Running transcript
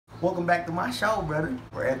Welcome back to my show, brother.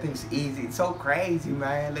 Where everything's easy. It's so crazy,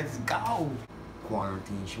 man. Let's go.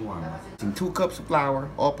 Quarantine shawarma. Using 2 cups of flour,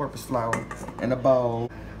 all-purpose flour, and a bowl.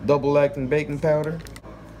 Double-acting baking powder.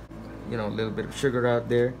 You know, a little bit of sugar out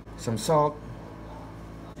there. Some salt.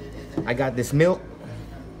 I got this milk.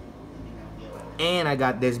 And I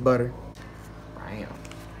got this butter. Bam.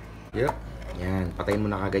 Yep. Yan. Patayin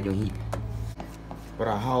mo na kagad yung heat. Put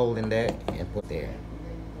a hole in that and put there.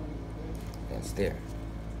 That's there.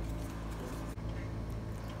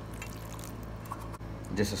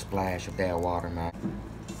 Just a splash of that water, man.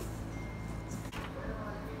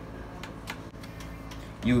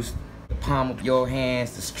 Use the palm of your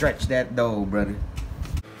hands to stretch that dough, brother.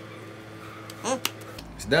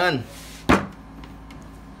 It's done.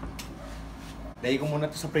 Lagay ko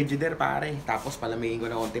muna to sa frigidaire, pare. Tapos palamigin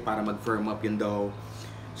ko na konti para mag-firm up yung dough.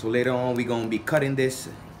 So later on, we're gonna be cutting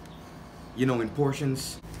this, you know, in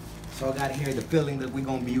portions. So I got here the filling that we're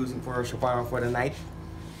gonna be using for our shawarma for the night.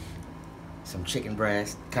 Some chicken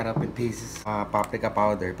breast, cut up in pieces. Paprika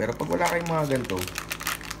powder. Pero pag wala kayong mga ganito,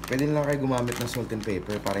 pwede lang kayo gumamit ng salt and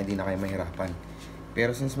pepper para hindi na kayo mahirapan.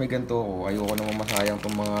 Pero since may ganito ako, ayoko naman masayang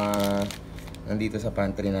itong mga nandito sa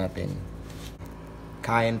pantry natin.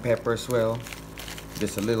 Cayenne pepper as well.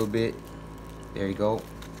 Just a little bit. There you go.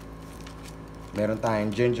 Meron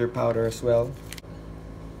tayong ginger powder as well.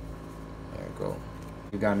 There you go.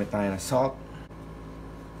 Gamit tayo ng salt.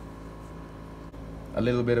 A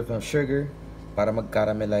little bit of sugar para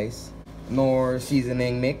mag-caramelize. Nor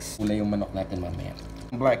seasoning mix. Kulay yung manok natin mamaya.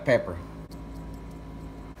 Black pepper.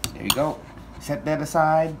 There you go. Set that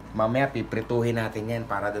aside. Mamaya piprituhin natin yan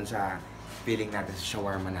para dun sa filling natin sa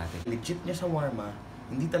shawarma natin. Legit niya shawarma.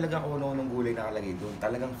 Hindi talaga kung ano ng gulay nakalagay dun.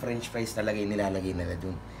 Talagang french fries talaga yung nilalagay nila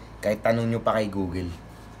dun. Kahit tanong nyo pa kay Google.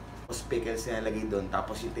 Tapos pickles nilalagay dun.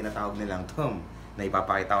 Tapos yung tinatawag nilang tom na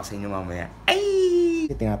ipapakita ko sa inyo mamaya. Ay!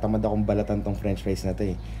 Tinatamad akong balatan tong french fries na to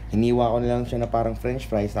eh. Hiniwa ko nilang siya na parang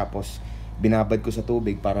french fries. Tapos binabad ko sa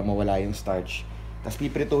tubig para mawala yung starch. Tapos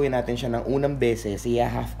piprituhin natin siya ng unang beses.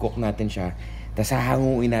 Half cook natin siya. Tapos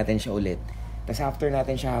hahanguin natin siya ulit. Tapos after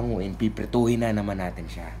natin siya hanguin, piprituhin na naman natin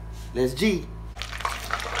siya. Let's G!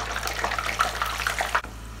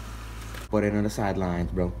 Put it on the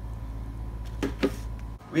sidelines, bro.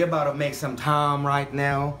 We about to make some thyme right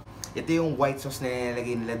now. Ito yung white sauce na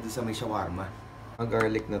nilalagay nila doon sa may shawarma. Ang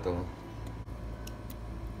garlic na to.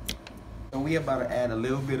 So we about to add a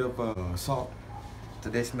little bit of salt to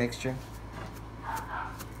this mixture.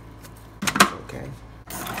 Okay.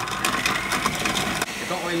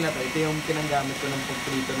 Itong oil na to, ito yung pinanggamit ko ng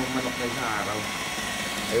pagprito ng manok na isang araw.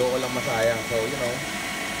 Ayoko lang masayang. So, you know.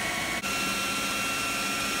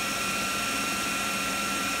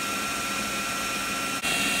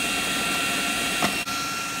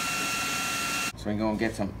 So we're gonna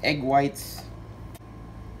get some egg whites.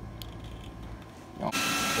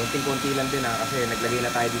 Konting-konti lang din kasi naglagay na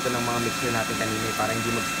tayo dito ng mga mixture natin kanina para hindi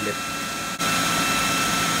mag-split.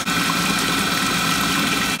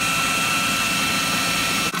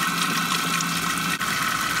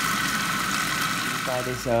 Try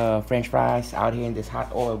this french fries out here in this hot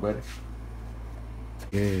oil, brother.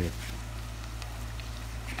 Yeah.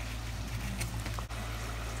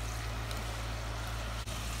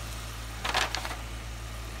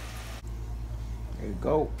 There you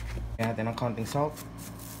go. Ayan natin ng konting salt.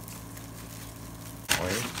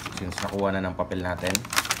 Okay, since nakuha na ng papel natin.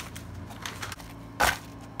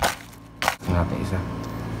 Ito natin isa.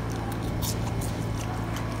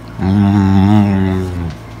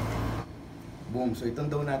 Boom. So itong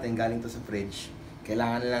dough natin galing to sa fridge.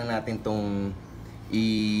 Kailangan lang natin tong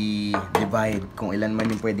i-divide kung ilan man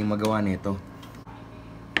yung pwedeng magawa nito.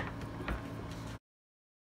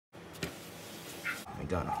 We're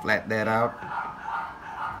gonna flat that out.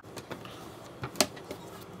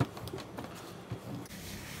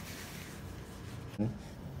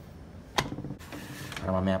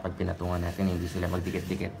 Para mamaya pag pinatungan natin, hindi sila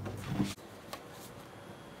magdikit-dikit.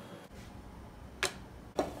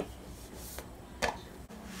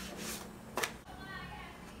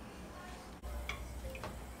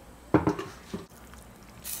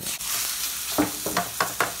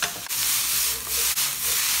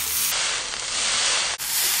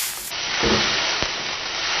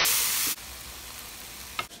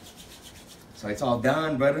 So it's all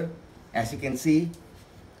done, brother. As you can see,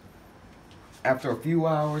 after a few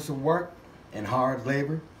hours of work and hard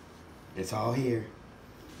labor, it's all here.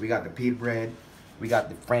 We got the pita bread, we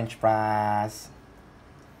got the french fries.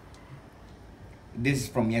 This is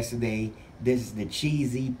from yesterday. This is the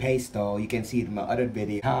cheesy pesto. You can see it in my other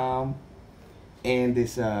video. And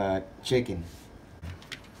this chicken.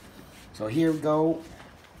 So here we go.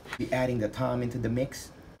 Be adding the thyme into the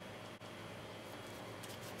mix.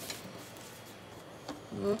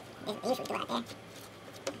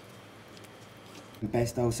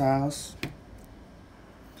 Pesto sauce.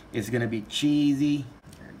 It's gonna be cheesy.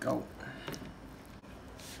 There we go.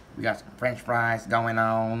 We got some French fries going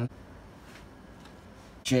on.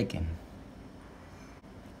 Chicken.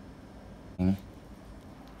 We're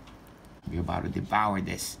about to devour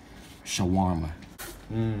this shawarma.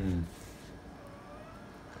 Woo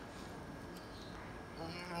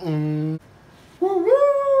woo!